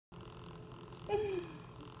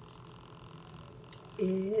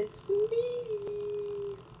It's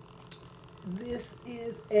me. This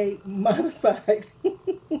is a modified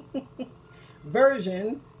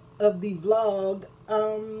version of the vlog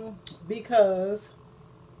because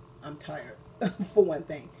I'm tired, for one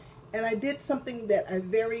thing. And I did something that I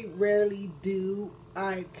very rarely do.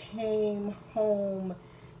 I came home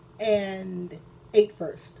and ate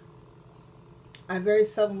first. I very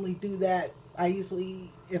seldomly do that. I usually,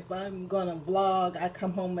 if I'm gonna vlog, I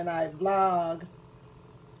come home and I vlog.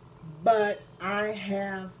 But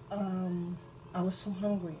I was so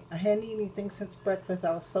hungry. I hadn't eaten anything since breakfast. I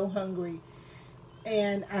was so hungry,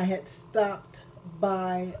 and I had stopped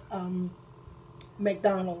by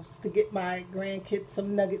McDonald's to get my grandkids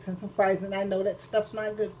some nuggets and some fries. And I know that stuff's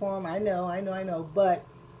not good for them. I know. But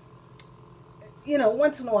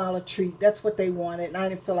once in a while a treat. That's what they wanted, and I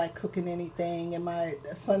didn't feel like cooking anything, and my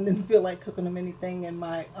son didn't feel like cooking them anything, and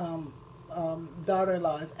my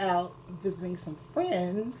daughter-in-law is out visiting some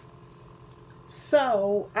friends.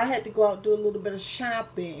 So I had to go out and do a little bit of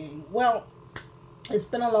shopping. Well, it's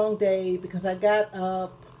been a long day because I got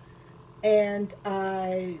up and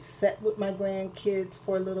I sat with my grandkids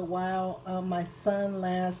for a little while. My son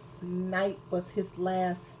last night was his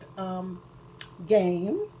last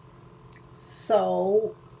game.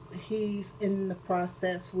 So he's in the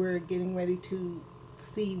process. We're getting ready to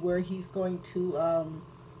see where he's going to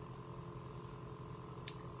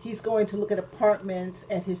look at apartments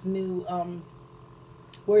at his new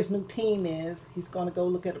where his new team is. He's going to go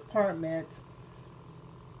look at apartments.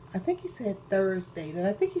 I think he said Thursday, and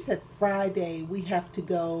I think he said Friday we have to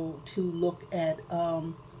go to look at,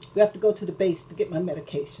 we have to go to the base to get my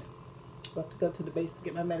medication. We have to go to the base to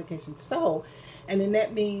get my medication. So, and then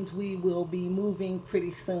that means we will be moving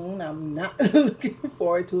pretty soon. I'm not looking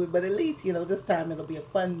forward to it, but at least, this time it'll be a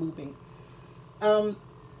fun moving.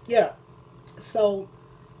 Yeah, so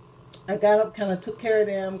I got up, kind of took care of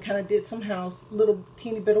them, kind of did some house, little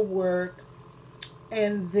teeny bit of work,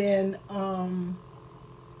 and then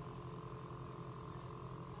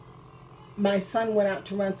my son went out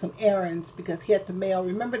to run some errands because he had to mail.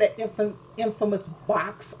 Remember that infamous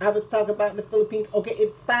box I was talking about in the Philippines? Okay,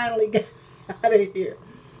 it finally got out of here,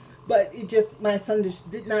 but my son just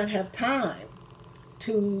did not have time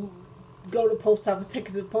to go to the post office, take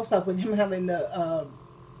it to the post office, with him having to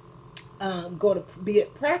go to be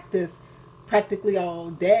at practice practically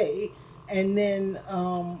all day. And then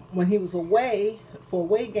when he was away for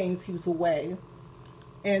away games, he was away.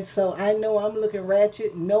 And so I know I'm looking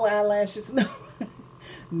ratchet, no eyelashes,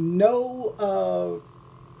 no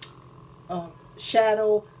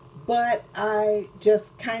shadow, but I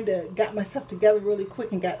just kind of got myself together really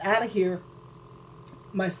quick and got out of here.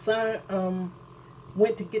 My son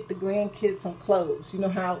went to get the grandkids some clothes. You know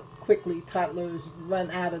how quickly toddlers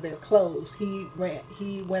run out of their clothes. He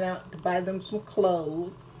went out to buy them some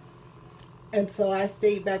clothes, and so I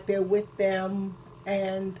stayed back there with them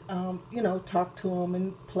and talked to them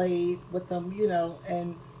and played with them,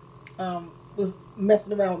 and was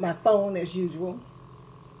messing around with my phone as usual.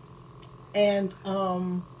 And let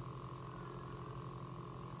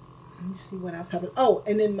me see what else happened. Oh,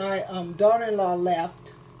 and then my daughter-in-law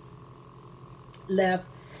left,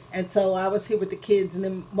 and so I was here with the kids. And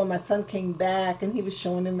then when my son came back, and he was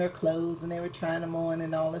showing them their clothes, and they were trying them on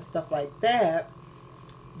and all this stuff like that.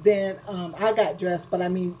 Then I got dressed, but I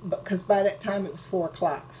mean, because by that time it was 4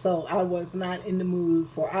 o'clock, so I was not in the mood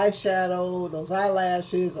for eyeshadow, those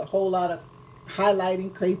eyelashes, a whole lot of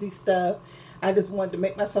highlighting, crazy stuff. I just wanted to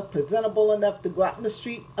make myself presentable enough to go out in the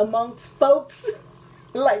street amongst folks.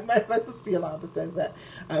 Like my sister Yolanda says that.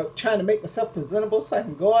 I'm trying to make myself presentable so I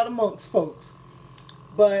can go out amongst folks.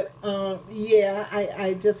 But yeah,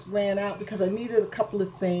 I just ran out because I needed a couple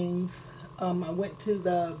of things. I went to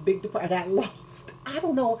the big department. I got lost. I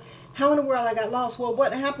don't know how in the world I got lost. Well,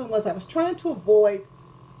 what happened was I was trying to avoid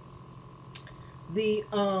the,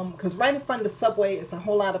 because right in front of the subway is a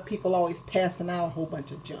whole lot of people always passing out a whole bunch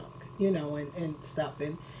of junk, and stuff.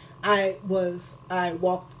 And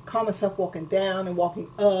caught myself walking down and walking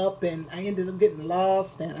up, and I ended up getting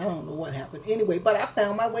lost, and I don't know what happened. Anyway, but I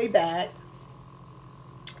found my way back,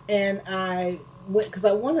 and I went, because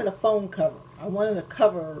I wanted a phone cover. I wanted a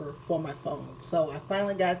cover for my phone. So I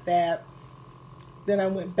finally got that. Then I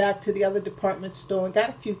went back to the other department store and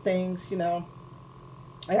got a few things, I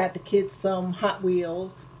got the kids some Hot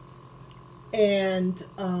Wheels. And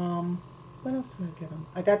what else did I get them?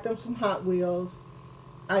 I got them some Hot Wheels.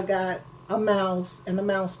 I got a mouse and a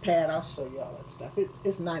mouse pad. I'll show you all that stuff.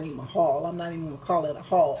 It's not even a haul. I'm not even going to call it a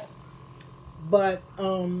haul. But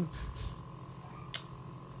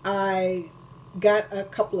I got a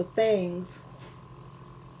couple of things,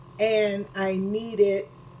 and I needed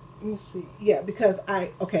let me see. Yeah, because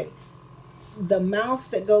okay, the mouse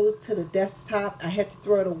that goes to the desktop, I had to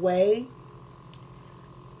throw it away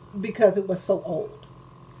because it was so old.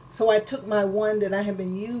 So I took my one that I have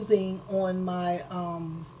been using on my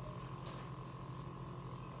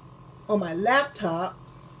laptop,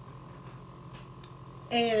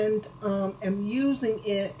 and am using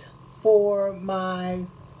it for my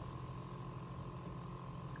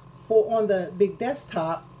for on the big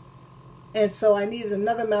desktop. And so I needed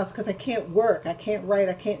another mouse because I can't work, I can't write,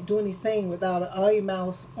 I can't do anything without a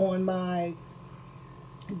mouse on my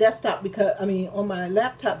desktop, because I mean on my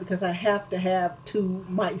laptop, because I have to have two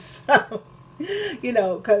mice.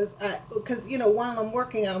 Because while I'm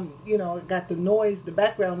working, I'm got the noise, the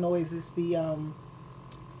background noise is the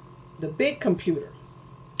big computer.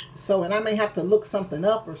 So, and I may have to look something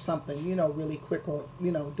up or something, really quick, or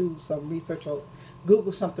do some research or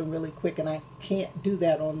Google something really quick, and I can't do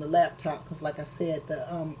that on the laptop because, like I said, the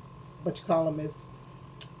what you call them is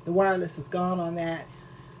the wireless is gone on that.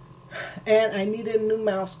 And I needed a new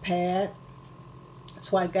mouse pad,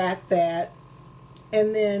 so I got that.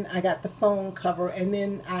 And then I got the phone cover, and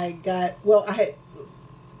then I had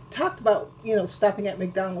talked about, stopping at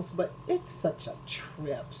McDonald's, but it's such a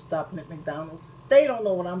trip stopping at McDonald's. They don't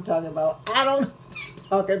know what I'm talking about. I don't know what I'm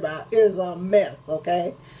talking about. It is a mess,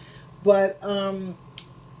 okay? But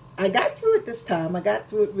I got through it this time. I got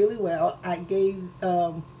through it really well.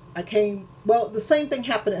 The same thing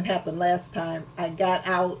happened last time. I got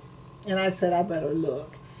out, and I said, I better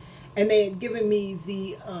look. And they had given me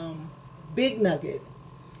the big nugget,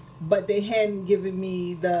 but they hadn't given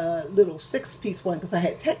me the little 6-piece one, because I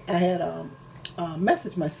had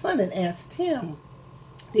messaged my son and asked him,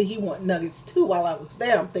 did he want nuggets too while I was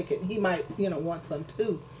there. I'm thinking he might, want some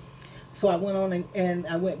too. So I went on and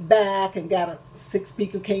I went back and got a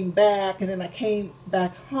 6-piece, came back, and then I came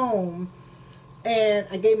back home, and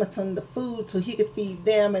I gave my son the food so he could feed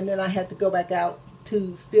them, and then I had to go out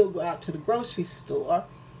to the grocery store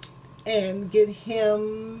and get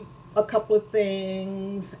him a couple of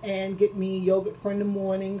things, and get me yogurt for in the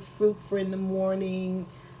morning, fruit for in the morning,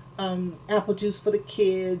 apple juice for the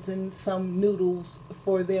kids, and some noodles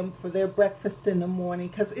for them for their breakfast in the morning,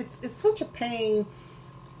 because it's such a pain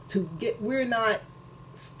to get. We're not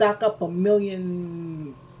stock up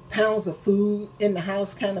 1,000,000 pounds of food in the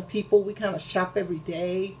house kind of people. We kind of shop every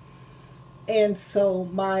day, and so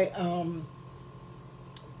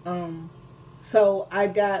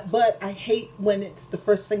but I hate when it's the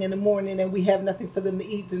first thing in the morning and we have nothing for them to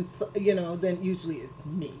eat, and then usually it's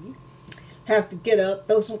me. Have to get up,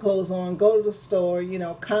 throw some clothes on, go to the store,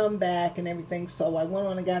 come back and everything. So I went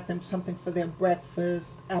on and got them something for their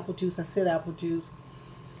breakfast, apple juice. I said apple juice.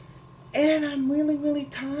 And I'm really, really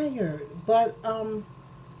tired. But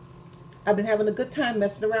I've been having a good time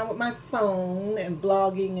messing around with my phone and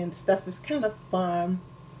blogging and stuff. It's kind of fun.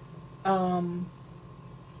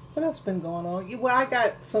 What else been going on? Well, I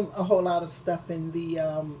got a whole lot of stuff in the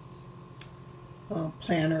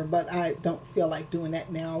planner, but I don't feel like doing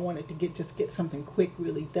that now. I wanted to get something quick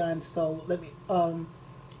really done. So let me.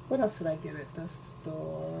 What else did I get at the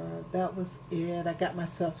store? That was it. I got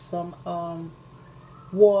myself some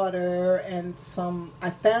water and some. I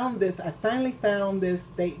finally found this.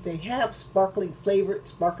 They have flavored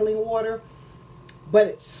sparkling water, but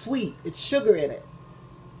it's sweet. It's sugar in it.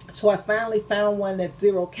 So I finally found one that's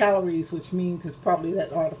 0 calories, which means it's probably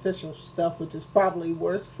that artificial stuff, which is probably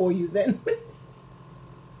worse for you than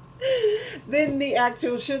the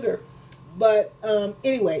actual sugar. But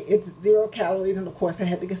anyway, it's 0 calories, and of course I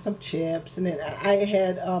had to get some chips, and then I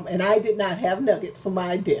had, and I did not have nuggets for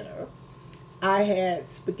my dinner. I had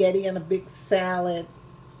spaghetti and a big salad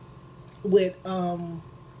with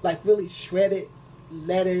like really shredded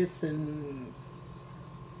lettuce and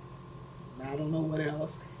I don't know what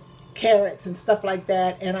else. Carrots and stuff like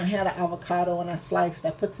that, and I had an avocado, and I sliced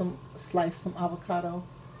some avocado.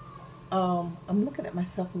 I'm looking at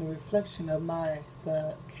myself in the reflection of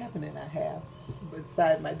the cabinet I have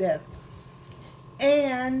beside my desk,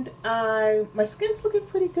 and my skin's looking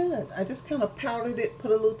pretty good. I just kind of powdered it, put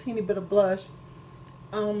a little teeny bit of blush.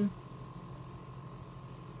 Yeah,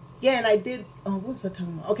 and I did. Oh, what was I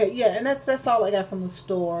talking about? Okay, yeah, and that's all I got from the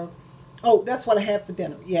store. Oh, that's what I had for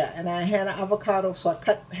dinner. Yeah, and I had an avocado, so I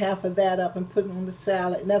cut half of that up and put it on the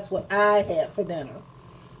salad, and that's what I had for dinner.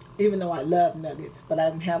 Even though I love nuggets, but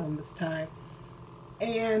I didn't have them this time.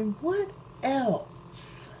 And what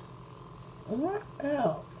else? What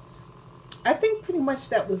else? I think pretty much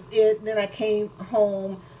that was it. And then I came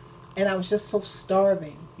home, and I was just so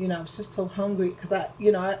starving. I was just so hungry because I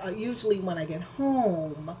usually when I get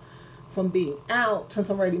home from being out, since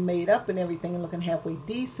I'm already made up and everything and looking halfway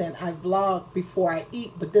decent, I vlog before I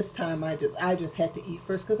eat. But this time I just had to eat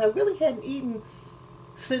first, because I really hadn't eaten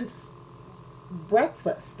since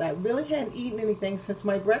breakfast. I really hadn't eaten anything since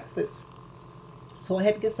my breakfast. So I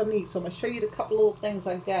had to get something to eat. So I'm going to show you the couple little things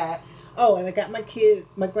I got. Oh, and I got my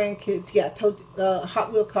grandkids. Yeah, I told you,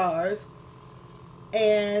 Hot Wheel cars.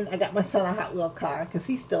 And I got my son a Hot Wheel car because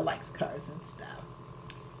he still likes cars and stuff.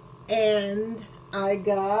 And I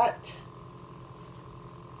got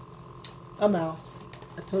a mouse.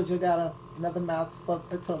 I told you I got another mouse.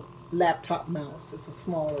 It's a laptop mouse. It's a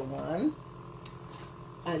smaller one.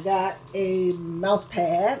 I got a mouse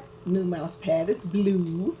pad, new mouse pad. It's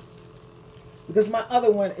blue. Because my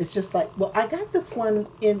other one is just like, well, I got this one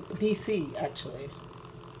in DC actually.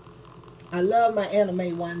 I love my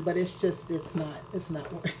anime one, but it's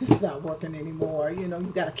not working anymore. You know, you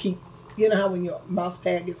gotta keep, you know how when your mouse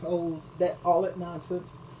pad gets old, all that nonsense.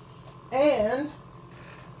 And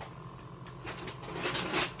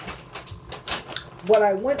what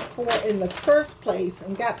I went for in the first place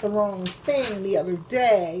and got the wrong thing the other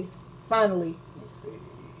day, finally, let's see.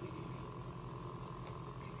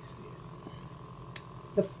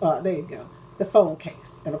 There you go. The phone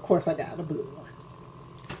case. And of course I got a blue one.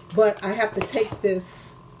 But I have to take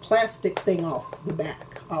this plastic thing off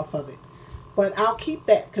of it. But I'll keep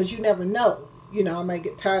that because you never know. You know, I might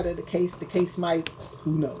get tired of the case. The case might,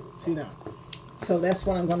 who knows, you know. So that's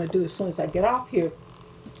what I'm going to do as soon as I get off here.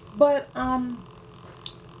 But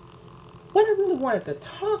what I really wanted to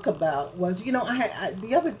talk about was, you know,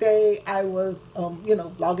 the other day I was, you know,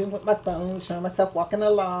 vlogging with my phone, showing myself walking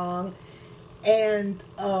along. And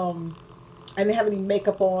I didn't have any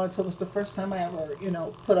makeup on, so it was the first time I ever, you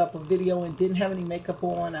know, put up a video and didn't have any makeup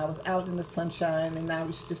on. I was out in the sunshine, and I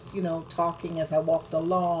was just, you know, talking as I walked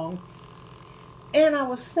along. And I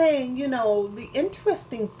was saying, you know, the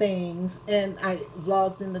interesting things, and I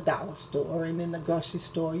vlogged in the dollar store and in the grocery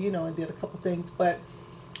store, you know, and did a couple things. But,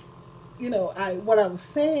 you know, what I was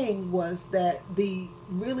saying was that the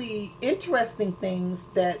really interesting things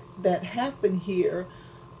that happen here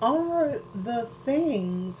are the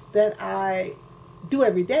things that I do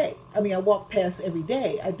every day. I mean, I walk past every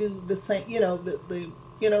day. I do the same, you know,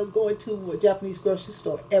 going to a Japanese grocery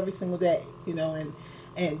store every single day, you know,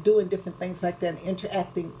 and doing different things like that and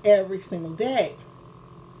interacting every single day.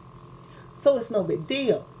 So it's no big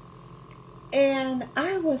deal. And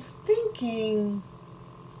I was thinking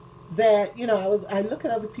that, you know, I look at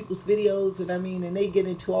other people's videos, and I mean, and they get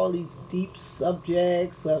into all these deep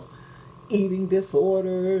subjects of eating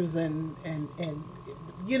disorders and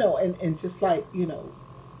you know, and just like, you know,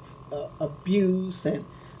 abuse and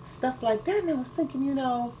stuff like that. And I was thinking, you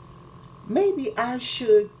know, maybe I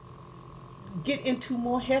should get into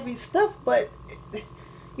more heavy stuff, but,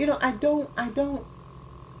 you know, I'm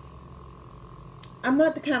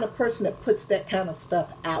not the kind of person that puts that kind of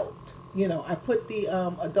stuff out. You know, I put the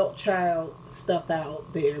adult child stuff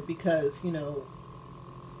out there because, you know,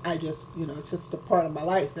 I just, you know, it's just a part of my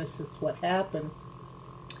life. That's just what happened.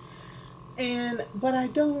 But I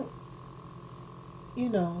don't, you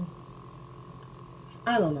know,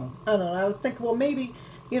 I don't know. I was thinking, well, maybe,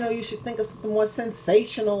 you know, you should think of something more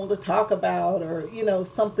sensational to talk about, or, you know,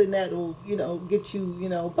 something that'll, you know, get you, you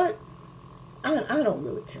know, but I don't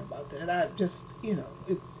really care about that. I just, you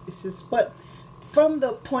know, it's just, but from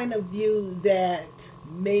the point of view that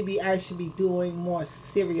maybe I should be doing more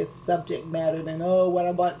serious subject matter than, oh, what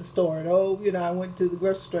I bought at the store, and oh, you know, I went to the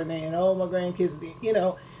grocery store today, and oh, my grandkids, you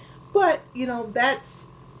know. But, you know, that's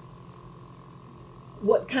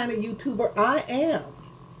what kind of YouTuber I am.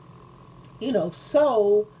 You know,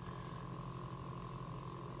 so,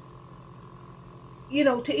 you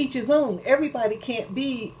know, to each his own. Everybody can't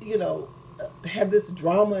be, you know, have this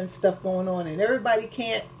drama and stuff going on, and everybody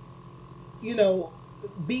can't, you know,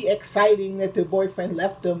 be exciting that their boyfriend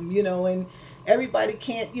left them, you know, and everybody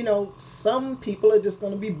can't, you know, some people are just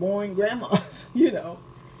going to be boring grandmas, you know.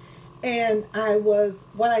 And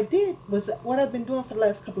what I did was, what I've been doing for the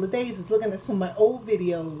last couple of days is looking at some of my old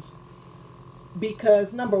videos,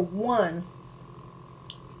 because number one,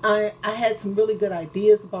 I had some really good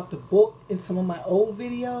ideas about the book in some of my old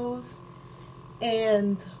videos,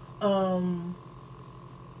 and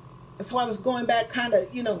so I was going back, kind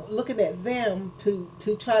of, you know, looking at them to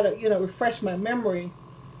try to, you know, refresh my memory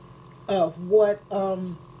of what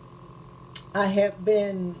I have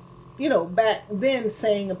been, you know, back then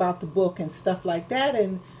saying about the book and stuff like that.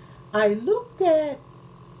 And I looked at,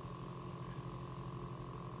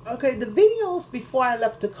 okay, the videos before I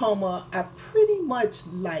left Tacoma are pretty much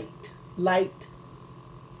light.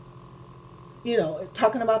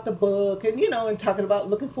 talking about the book, and and talking about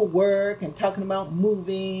looking for work, and talking about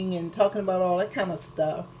moving, and talking about all that kind of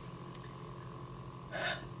stuff.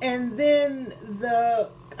 And then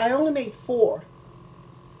I only made 4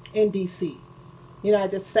 in DC. I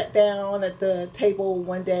just sat down at the table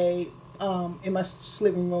one day in my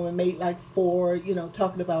living room and made like 4,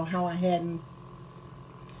 talking about how I hadn't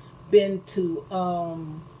been to,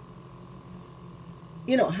 how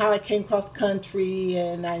I came across the country,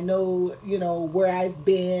 and I know, where I've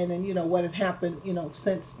been, and, what had happened,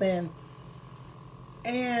 since then.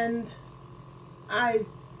 And I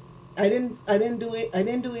didn't do it. I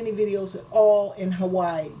didn't do any videos at all in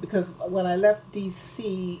Hawaii, because when I left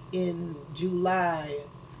DC in July,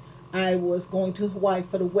 I was going to Hawaii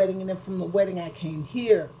for the wedding, and then from the wedding I came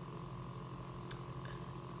here.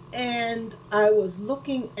 And I was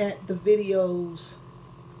looking at the videos.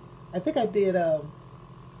 I think I did a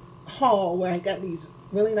haul where I got these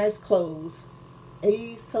really nice clothes.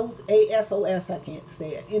 ASOS, I can't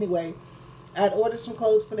say it. Anyway, I'd ordered some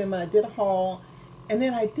clothes for them, and I did a haul. And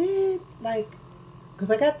then I did, because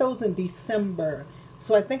I got those in December.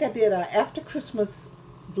 So I think I did a after Christmas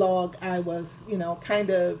vlog. I was, kind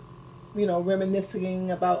of,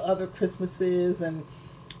 reminiscing about other Christmases and,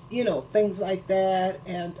 things like that.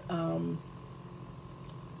 And,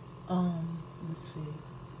 let's see,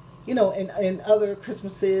 and other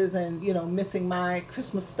Christmases, and, missing my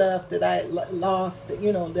Christmas stuff that I lost,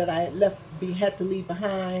 that I had to leave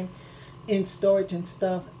behind in storage and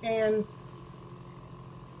stuff. And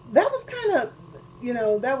that was kind of,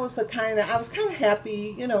 I was kind of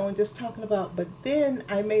happy, and just talking about, but then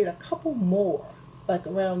I made a couple more, like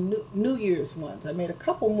around New Year's ones. I made a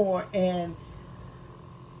couple more, and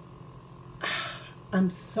I'm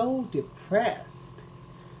so depressed.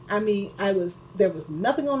 I mean, there was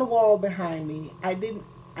nothing on the wall behind me. I think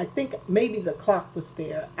maybe the clock was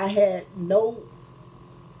there. I had no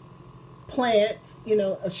plants,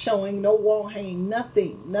 showing, no wall hanging,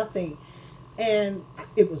 nothing. And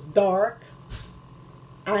it was dark.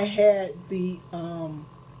 I had the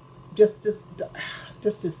just this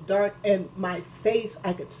dark, and my face,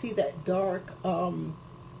 I could see that dark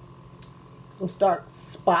those dark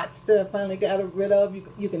spots that I finally got rid of.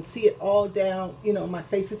 You can see it all down, my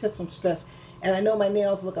face. It's just from stress. And I know my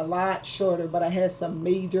nails look a lot shorter, but I had some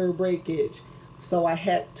major breakage, so I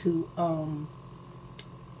had to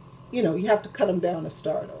you have to cut them down to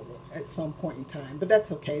start over at some point in time, but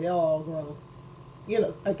that's okay. They'll all grow.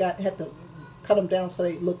 I had to cut them down so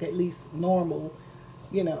they look at least normal,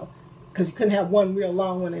 because you couldn't have one real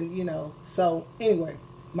long one, and so anyway,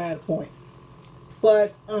 my point.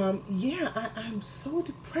 But yeah, I'm so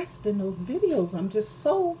depressed in those videos. I'm just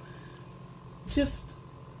so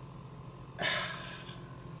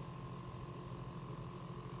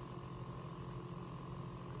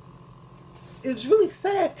it was really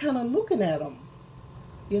sad kind of looking at them,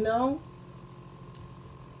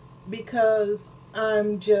 because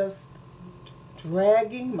I'm just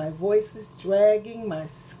dragging, my voice is dragging, my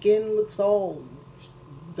skin looks all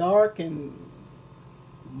dark and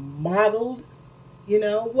mottled,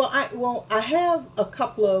 Well, I have a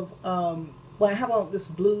couple of, I have on this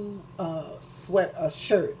blue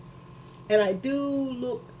shirt, and I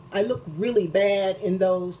look really bad in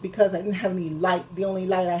those because I didn't have any light. The only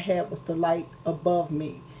light I had was the light above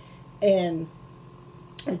me, and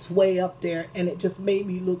it's way up there, and it just made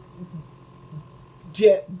me look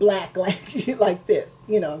jet black like this,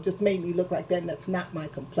 just made me look like that, and that's not my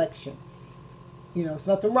complexion. There's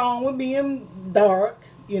nothing wrong with being dark,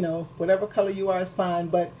 whatever color you are is fine,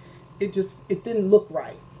 but it didn't look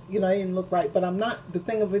right. It didn't look right. But the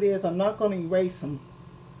thing of it is, I'm not going to erase them.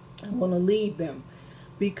 I'm going to leave them,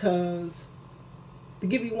 because, to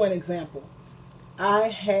give you one example, I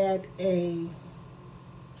had a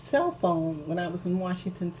cell phone when I was in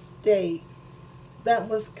Washington State that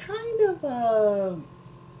was kind of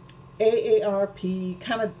AARP,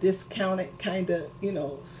 kind of discounted, kind of,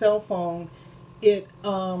 cell phone. It,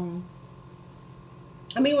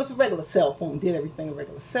 it was a regular cell phone, did everything a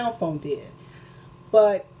regular cell phone did.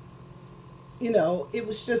 But, it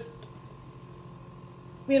was just,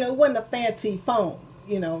 it wasn't a fancy phone.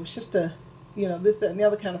 It was just a, this, that, and the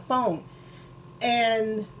other kind of phone.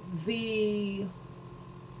 And you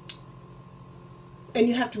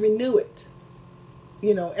have to renew it,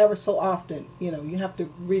 ever so often. You have to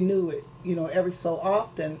renew it, every so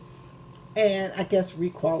often. And I guess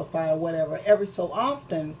requalify or whatever, every so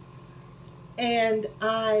often. And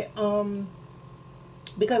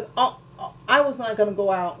because I was not going to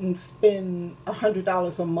go out and spend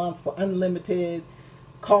 $100 a month for unlimited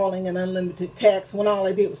calling and unlimited text when all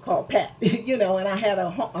I did was call Pat, you know, and I had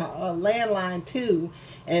a landline too,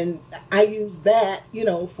 and I used that, you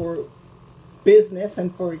know, for business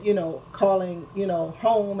and for, you know, calling, you know,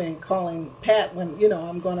 home and calling Pat when, you know,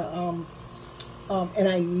 I'm gonna and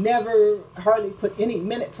I never hardly put any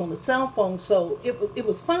minutes on the cell phone, so it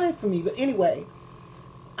was fine for me. But anyway,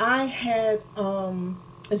 I had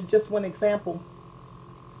it's just one example.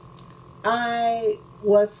 I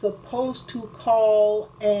was supposed to call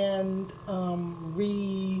and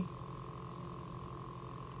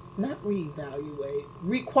not reevaluate,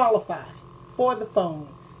 requalify for the phone,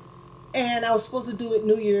 and I was supposed to do it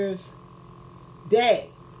New Year's Day.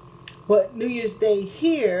 But New Year's Day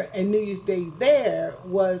here and New Year's Day there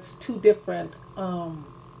was two different,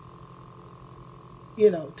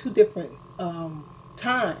 two different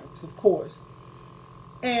times, of course.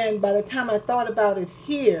 And by the time I thought about it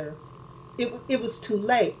here, it was too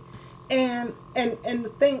late. And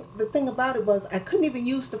the thing about it was I couldn't even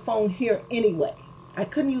use the phone here anyway. I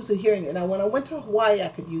couldn't use it here. Now when I went to Hawaii, I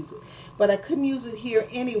could use it, but I couldn't use it here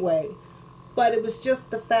anyway. But it was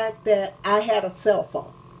just the fact that I had a cell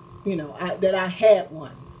phone, you know, that I had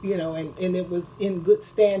one, you know, and it was in good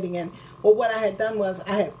standing. And well, what I had done was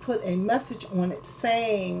I had put a message on it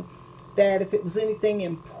saying that if it was anything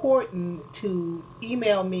important to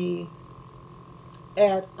email me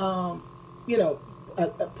at, I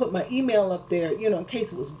put my email up there, you know, in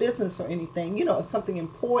case it was business or anything, you know, something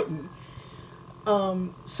important.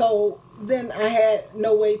 So then I had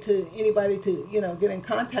no way to anybody to, you know, get in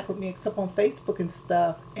contact with me except on Facebook and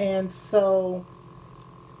stuff. And so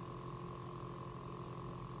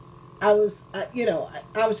I was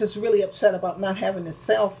just really upset about not having a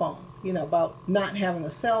cell phone, you know, about not having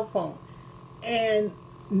a cell phone. And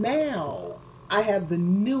now I have the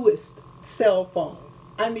newest cell phone.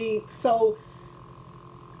 I mean, so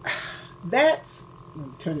that's, let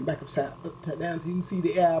me turn it back upside down so you can see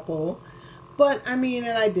the apple. But I mean,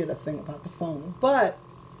 and I did a thing about the phone, but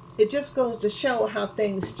it just goes to show how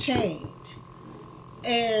things change.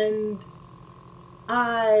 And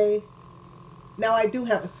now I do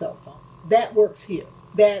have a cell phone that works here.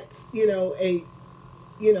 That's, you know,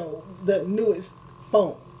 the newest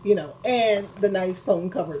phone, you know, and the nice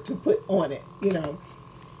phone cover to put on it, you know.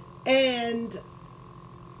 And,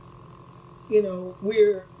 you know,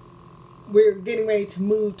 we're getting ready to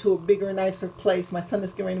move to a bigger, nicer place. My son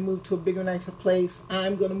is getting ready to move to a bigger, nicer place.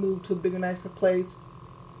 I'm going to move to a bigger, nicer place.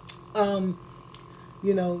 You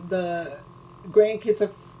know, the grandkids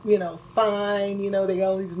are, you know, fine. You know, they got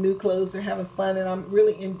all these new clothes. They're having fun, and I'm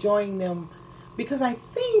really enjoying them because I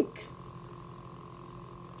think,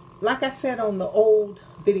 like I said on the old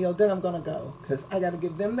video, then I'm going to go because I got to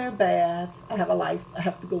give them their bath. I have a life. I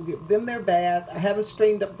have to go give them their bath. I haven't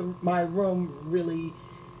straightened up my room really.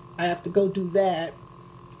 I have to go do that.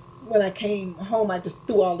 When I came home, I just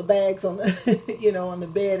threw all the bags on the, you know, on the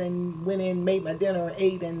bed and went in, made my dinner,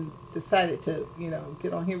 ate, and decided to, you know,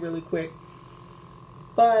 get on here really quick.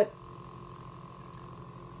 But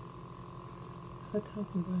what's I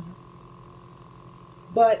talking about?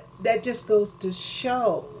 But that just goes to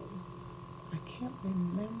show. I can't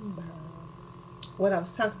remember what I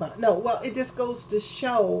was talking about. No, well, it just goes to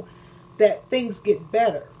show that things get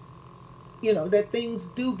better. You know, that things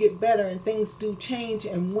do get better and things do change.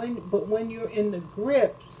 And when you're in the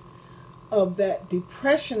grips of that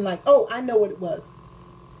depression, like, oh, I know what it was.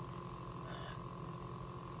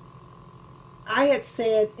 I had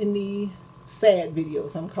said in the sad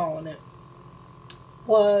videos, I'm calling it,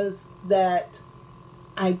 was that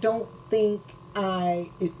I don't think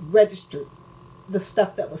it registered the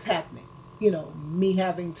stuff that was happening. You know, me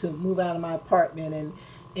having to move out of my apartment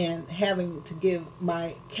and having to give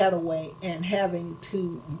my cat away and having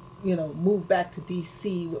to, you know, move back to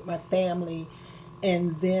D.C. with my family,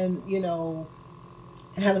 and then, you know,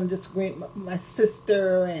 having to disagree with my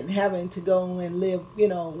sister and having to go and live, you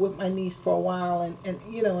know, with my niece for a while and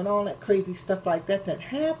you know, and all that crazy stuff like that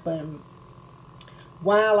happened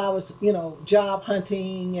while I was, you know, job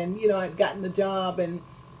hunting, and, you know, I'd gotten the job and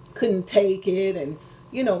couldn't take it, and,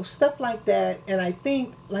 you know, stuff like that. And I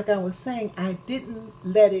think, like I was saying, I didn't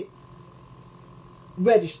let it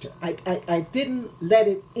register. I didn't let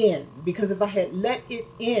it in, because if I had let it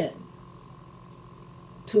in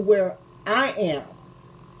to where I am,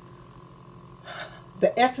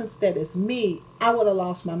 the essence that is me, I would have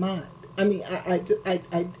lost my mind. I mean,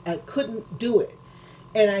 I couldn't do it.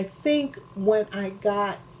 And I think when I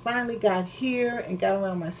finally got here and got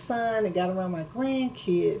around my son and got around my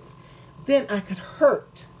grandkids, then I could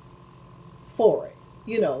hurt for it,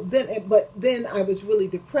 you know. But then I was really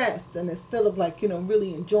depressed, and instead of, like, you know,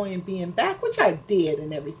 really enjoying being back, which I did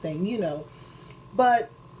and everything, you know, But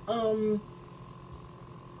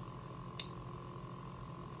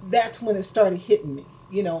that's when it started hitting me,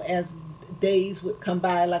 as days would come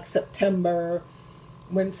by, like September.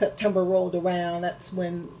 When September rolled around, that's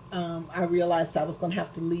when I realized I was going to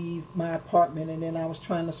have to leave my apartment, and then I was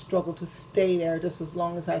trying to struggle to stay there just as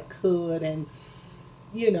long as I could, and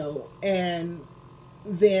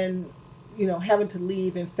then, having to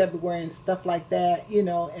leave in February and stuff like that, and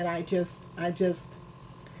I just,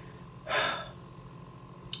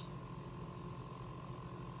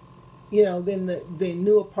 then the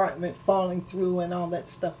new apartment falling through and all that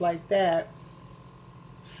stuff like that.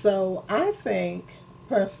 So I think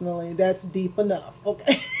personally that's deep enough.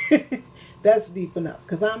 Okay. That's deep enough,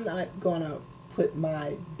 because I'm not going to put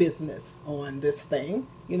my business on this thing.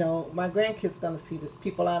 My grandkids going to see this.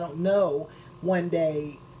 People I don't know one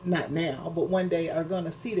day, not now, but one day are going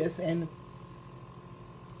to see this, and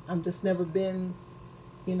I'm just never been,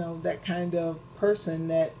 that kind of person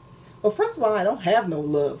that, well, first of all, I don't have no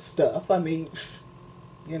love stuff. I mean,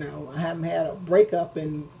 I haven't had a breakup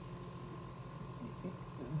in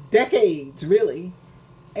decades, really.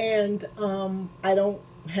 And I don't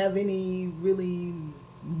have any really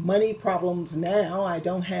money problems now. I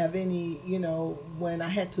don't have any, when I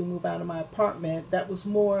had to move out of my apartment, that was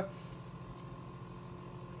more,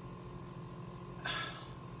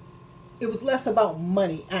 it was less about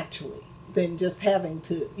money actually than just having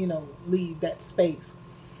to, leave that space.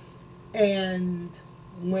 And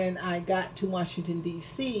when I got to Washington,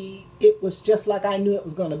 D.C., it was just like I knew it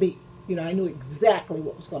was going to be. I knew exactly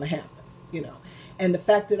what was going to happen, And the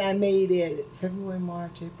fact that I made it February,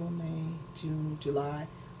 March, April, May, June, July,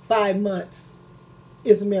 5 months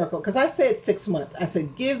is a miracle. Because I said 6 months. I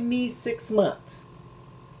said, give me 6 months.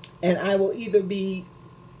 And I will either be,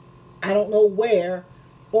 I don't know where,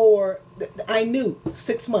 or I knew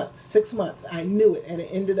 6 months. 6 months. I knew it. And it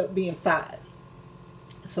ended up being 5.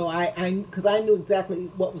 So because I knew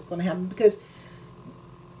exactly what was going to happen. Because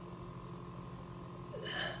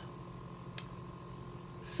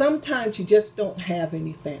sometimes you just don't have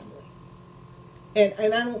any family. And I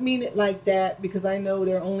don't mean it like that, because I know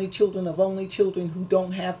there are only children of only children who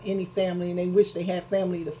don't have any family and they wish they had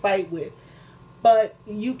family to fight with. But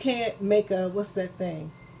you can't make a, what's that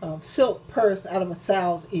thing? Silk purse out of a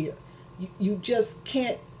sow's ear. You just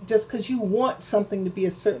can't, just because you want something to be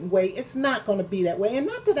a certain way, it's not going to be that way. And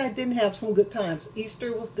not that I didn't have some good times.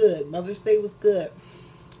 Easter was good. Mother's Day was good.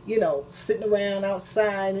 Sitting around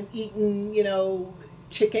outside and eating,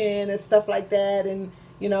 chicken and stuff like that. And,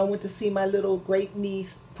 I went to see my little great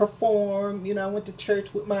niece perform. I went to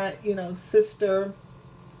church with my, sister.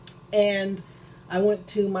 And I went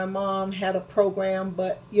to, my mom had a program,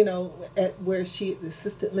 but, at where the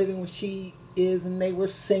assisted living where she is, and they were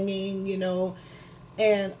singing,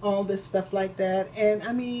 and all this stuff like that. And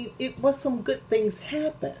I mean, it was some good things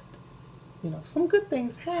happened. Some good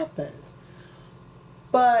things happened.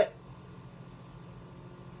 But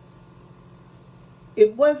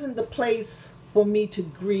it wasn't the place for me to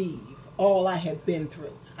grieve all I had been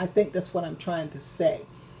through. I think that's what I'm trying to say.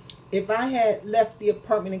 If I had left the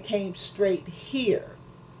apartment and came straight here,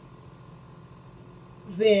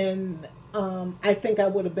 then I think I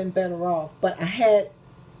would have been better off. But I had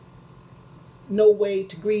no way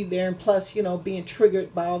to grieve there, and plus, being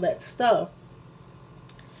triggered by all that stuff.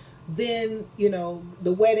 Then,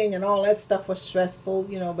 the wedding and all that stuff was stressful,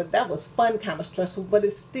 but that was fun kind of stressful, but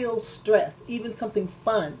it's still stress. Even something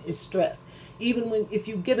fun is stress. Even if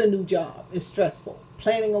you get a new job, it's stressful.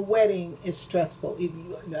 Planning a wedding is stressful.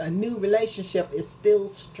 A new relationship is still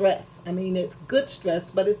stress. I mean, it's good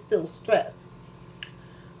stress, but it's still stress.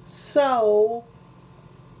 So,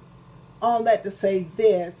 all that to say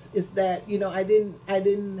this is that, I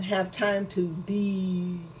didn't have time to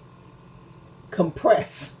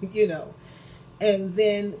decompress, and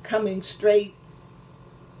then coming straight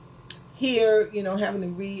here, having to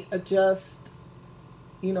readjust,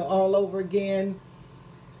 all over again.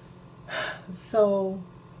 So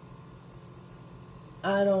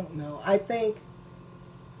I don't know. I think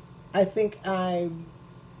I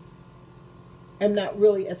am not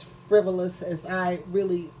really as frivolous as I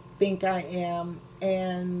really think I am,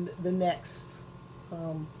 and the next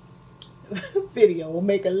video will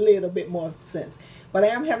make a little bit more sense. But I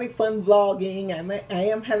am having fun vlogging. I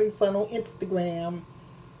am having fun on Instagram.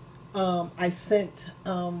 I sent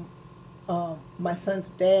my son's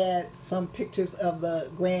dad some pictures of the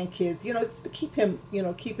grandkids, just to keep him in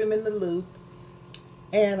the loop.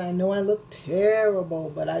 And I know I look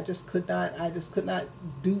terrible, but I just could not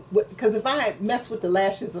do what, because if I had messed with the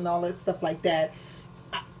lashes and all that stuff like that,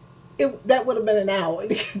 that would have been an hour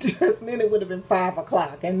to get dressed, and then it would have been 5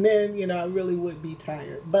 o'clock, and then, I really would be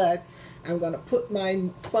tired. But I'm going to put my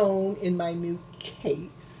phone in my new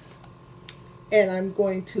case, and I'm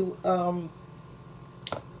going to go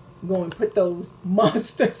and put those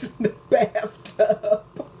monsters in the bathtub.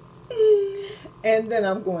 And then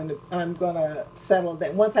I'm gonna settle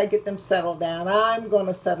down. Once I get them settled down, I'm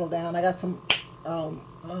gonna settle down. I got some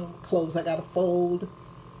clothes I gotta fold,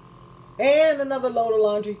 and another load of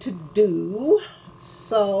laundry to do.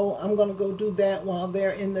 So I'm gonna go do that while they're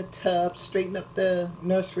in the tub, straighten up the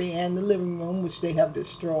nursery and the living room, which they have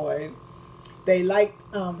destroyed. They like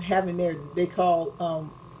having they call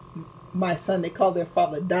my son, they call their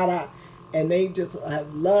father Dada. And they just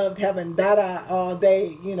have loved having Dada all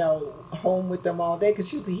day, you know, home with them all day.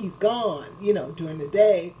 Because usually he's gone, you know, during the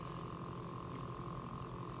day,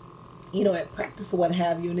 you know, at practice or what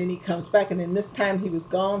have you. And then he comes back. And then this time he was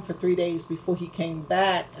gone for 3 days before he came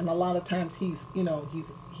back. And a lot of times he's, you know,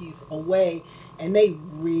 he's away. And they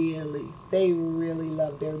really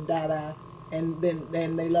love their Dada. And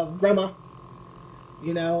then they love Grandma,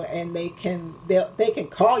 you know, and they can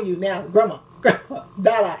call you now, Grandma,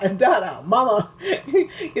 Dada, Mama,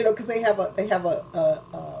 you know, because they have a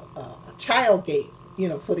child gate, you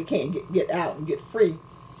know, so they can't get out and get free,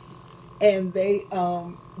 and they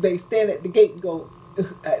stand at the gate and go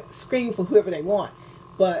scream for whoever they want.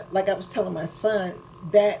 But like I was telling my son,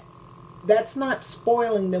 that's not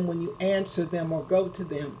spoiling them when you answer them or go to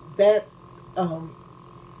them. That's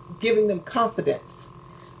giving them confidence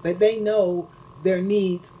that they know their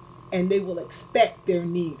needs, and they will expect their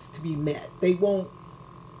needs to be met. They won't,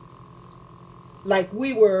 like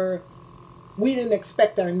we didn't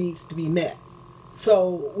expect our needs to be met.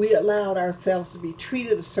 So we allowed ourselves to be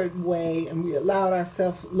treated a certain way, and we allowed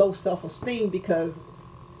ourselves low self-esteem because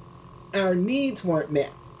our needs weren't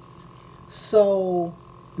met. So,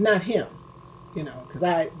 not him, you know, because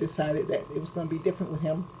I decided that it was going to be different with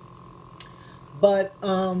him. But,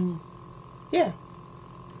 yeah.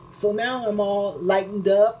 So now I'm all lightened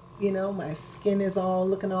up, you know, my skin is all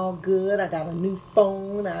looking all good. I got a new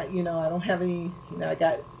phone. I don't have any, you know, I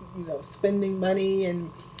got, you know, spending money,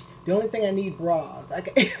 and the only thing I need bras. I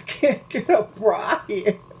can't get a bra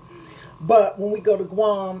here. But when we go to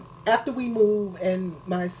Guam, after we move, and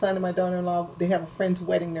my son and my daughter-in-law, they have a friend's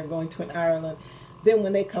wedding they're going to in Ireland. Then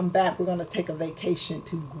when they come back, we're going to take a vacation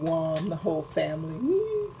to Guam, the whole family.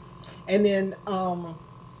 And then, I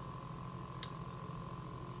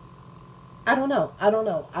don't know.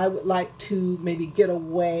 I would like to maybe get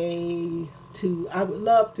away to, I would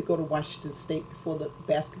love to go to Washington State before the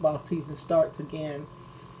basketball season starts again.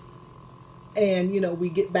 And, you know, we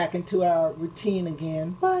get back into our routine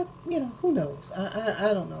again. But, you know, who knows?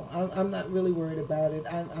 I don't know. I'm not really worried about it.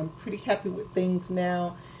 I'm pretty happy with things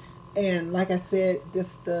now. And like I said,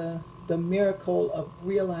 just the miracle of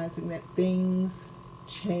realizing that things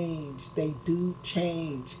change. They do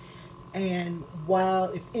change. And while,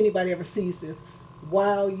 if anybody ever sees this,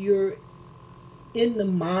 while you're in the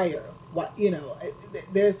mire, you know,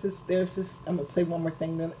 there's this, I'm going to say one more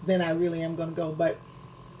thing, then I really am going to go, but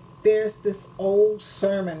there's this old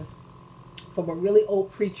sermon from a really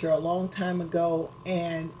old preacher a long time ago,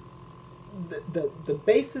 and the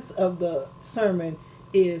basis of the sermon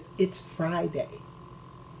is it's Friday,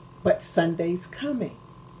 but Sunday's coming.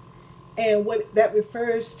 And what that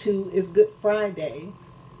refers to is Good Friday.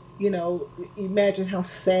 You know, imagine how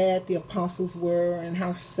sad the apostles were, and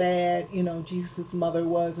how sad, you know, Jesus' mother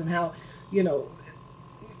was, and how, you know,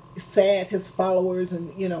 sad his followers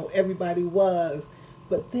and, you know, everybody was.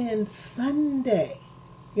 But then Sunday,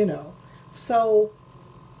 you know, so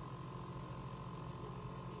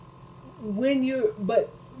when you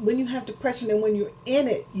have depression and when you're in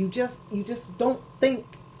it, you just don't think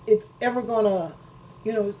it's ever gonna,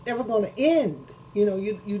 you know, it's ever gonna end. You know,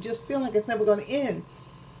 you just feel like it's never gonna end.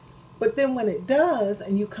 But then when it does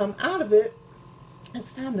and you come out of it,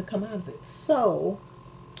 it's time to come out of it. So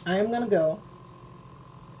I am going to go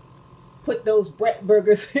put those brat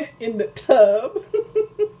burgers in the tub,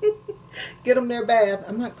 get them their bath.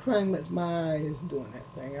 I'm not crying much. My eye is doing that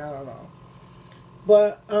thing. I don't know.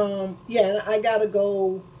 But, yeah, I got to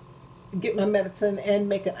go get my medicine and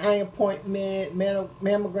make an eye appointment,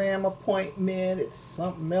 mammogram appointment. It's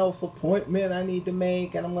something else appointment I need to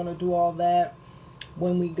make, and I'm going to do all that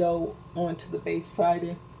when we go on to the base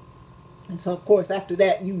Friday. And so, of course, after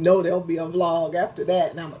that, you know there'll be a vlog after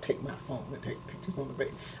that, and I'm going to take my phone and take pictures on the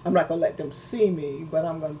base. I'm not going to let them see me, but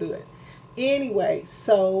I'm going to do it. Anyway,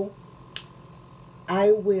 so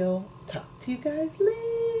I will talk to you guys later.